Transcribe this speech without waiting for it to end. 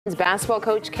Basketball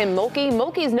coach Kim Mulkey.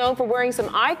 Mulkey is known for wearing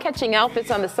some eye-catching outfits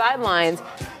on the sidelines,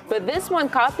 but this one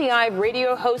caught the eye of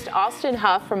radio host Austin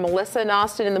Huff from Melissa and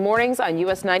Austin in the Mornings on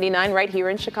US 99 right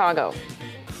here in Chicago.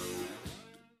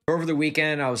 Over the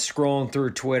weekend, I was scrolling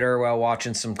through Twitter while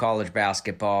watching some college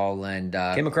basketball and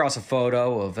came across a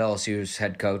photo of LSU's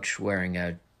head coach wearing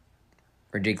a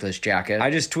ridiculous jacket. I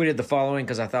just tweeted the following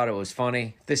because I thought it was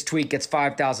funny. This tweet gets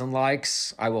 5,000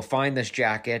 likes. I will find this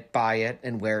jacket, buy it,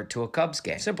 and wear it to a Cubs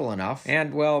game. Simple enough.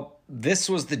 And, well, this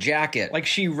was the jacket. Like,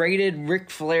 she raided Ric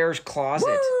Flair's closet.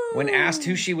 Woo! When asked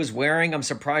who she was wearing, I'm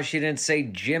surprised she didn't say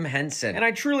Jim Henson. And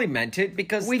I truly meant it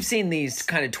because we've seen these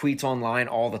kind of tweets online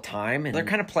all the time, and they're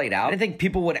kind of played out. I didn't think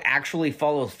people would actually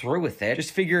follow through with it.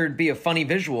 Just figured it'd be a funny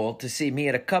visual to see me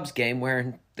at a Cubs game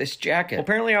wearing this jacket. Well,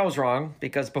 apparently I was wrong,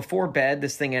 because before bed,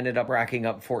 this thing ended up racking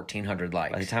up 1,400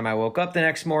 likes. By the time I woke up the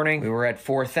next morning, we were at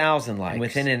 4,000 likes. And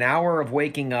within an hour of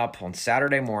waking up on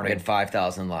Saturday morning, we had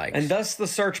 5,000 likes. And thus the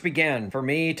search began for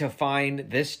me to find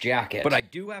this jacket. But I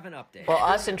do have an update. Well,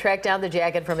 Austin tracked down the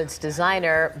jacket from its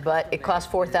designer, but it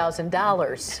cost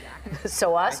 $4,000.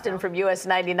 So Austin from US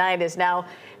 99 is now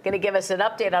going to give us an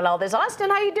update on all this. Austin,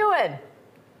 how you doing?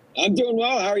 I'm doing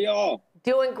well. How are y'all?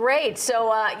 Doing great.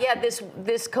 So, yeah,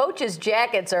 this coach's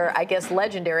jackets are, I guess,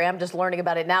 legendary. I'm just learning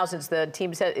about it now since the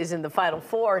team is in the Final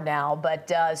Four now.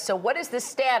 But so what is the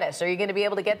status? Are you going to be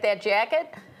able to get that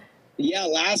jacket? Yeah,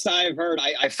 last I've heard,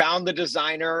 I found the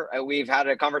designer. We've had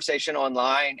a conversation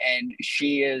online, and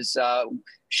she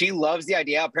loves the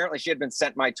idea. Apparently, she had been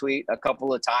sent my tweet a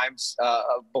couple of times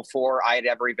before I had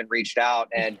ever even reached out.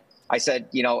 And I said,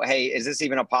 hey, is this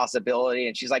even a possibility?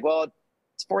 And she's like, well,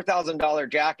 it's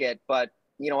 $4,000 jacket, but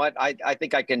you know what? I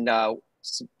think I can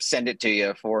send it to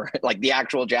you for like the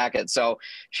actual jacket. So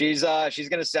she's going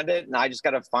to send it, and I just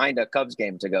got to find a Cubs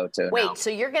game to go to. Wait, now. So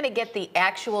you're going to get the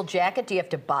actual jacket? Do you have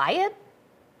to buy it?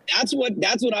 That's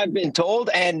what I've been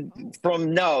told. And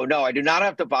no, I do not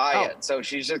have to buy it. So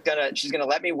she's gonna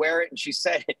let me wear it. And she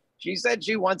said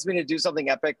she wants me to do something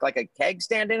epic, like a keg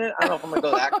stand in it. I don't know if I'm gonna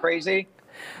go that crazy.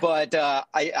 But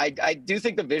I do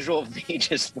think the visual of me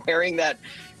just wearing that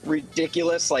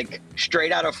ridiculous, like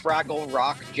straight out of Fraggle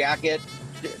Rock jacket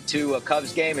to a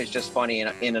Cubs game is just funny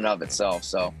in and of itself.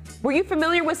 So, were you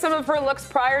familiar with some of her looks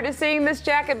prior to seeing this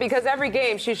jacket? Because every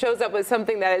game she shows up with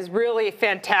something that is really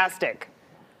fantastic.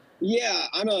 Yeah,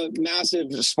 I'm a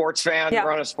massive sports fan. Yeah.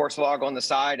 Run a sports vlog on the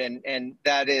side, and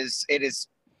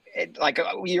like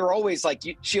you're always like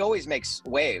she always makes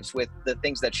waves with the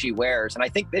things that she wears, and I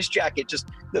think this jacket, just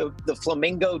the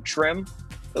flamingo trim,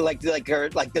 like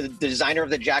the designer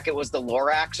of the jacket was the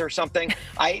Lorax or something.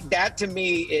 That to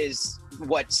me is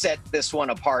what set this one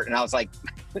apart, and I was like,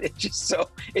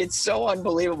 it's so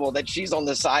unbelievable that she's on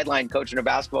the sideline coaching a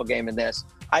basketball game in this.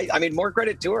 I mean, more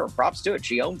credit to her. Props to it.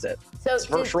 She owns it. So it's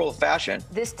first rule of fashion.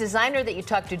 This designer that you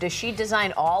talked to, does she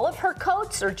design all of her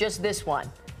coats or just this one?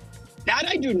 That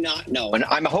I do not know, and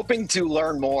I'm hoping to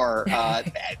learn more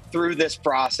through this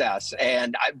process.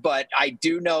 But I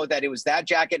do know that it was that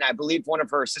jacket, and I believe one of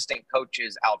her assistant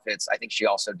coaches' outfits, I think she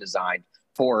also designed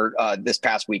for this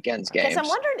past weekend's games. Because I'm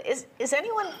wondering, is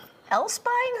anyone else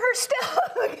buying her stuff?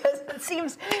 Because it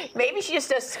seems maybe she just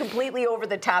does completely over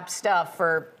the top stuff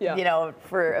for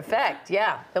for effect.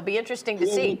 Yeah, it'll be interesting to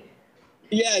see.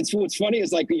 Yeah, what's funny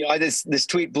is like this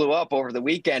tweet blew up over the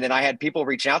weekend, and I had people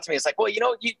reaching out to me. It's like, well,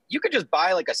 you could just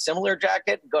buy like a similar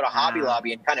jacket and go to Hobby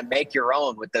Lobby and kind of make your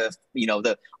own with the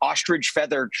the ostrich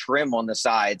feather trim on the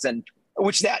sides, and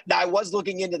which that I was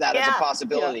looking into that as a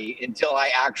possibility until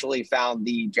I actually found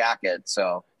the jacket.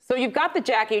 So you've got the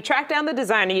jacket, you track down the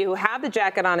designer, you have the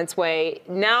jacket on its way.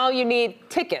 Now you need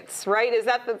tickets, right?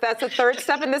 That's the third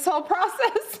step in this whole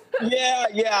process? Yeah.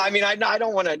 I mean, I'm not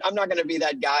going to be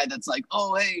that guy that's like,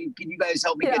 oh, hey, can you guys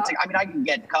help me get tickets? I mean, I can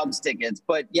get Cubs tickets,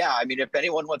 but yeah, I mean, if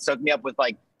anyone wants to hook me up with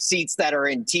like seats that are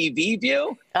in TV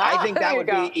view, I think that would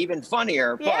be even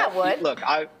funnier. Yeah, but look,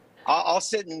 I'll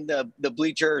sit in the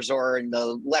bleachers or in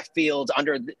the left field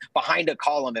behind a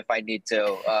column if I need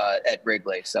to at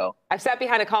Wrigley. So I've sat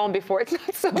behind a column before. It's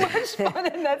not so much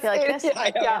fun in that like state.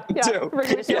 Yeah.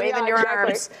 Just waving your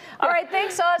arms. All right,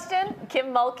 thanks, Austin. Kim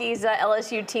Mulkey's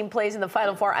LSU team plays in the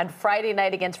Final Four on Friday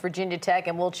night against Virginia Tech,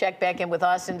 and we'll check back in with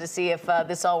Austin to see if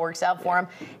this all works out for him.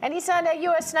 And he's on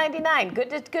US 99.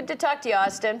 Good to talk to you,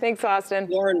 Austin. Thanks, Austin.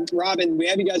 Lauren, Robin, we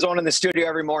have you guys on in the studio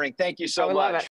every morning. Thank you so much.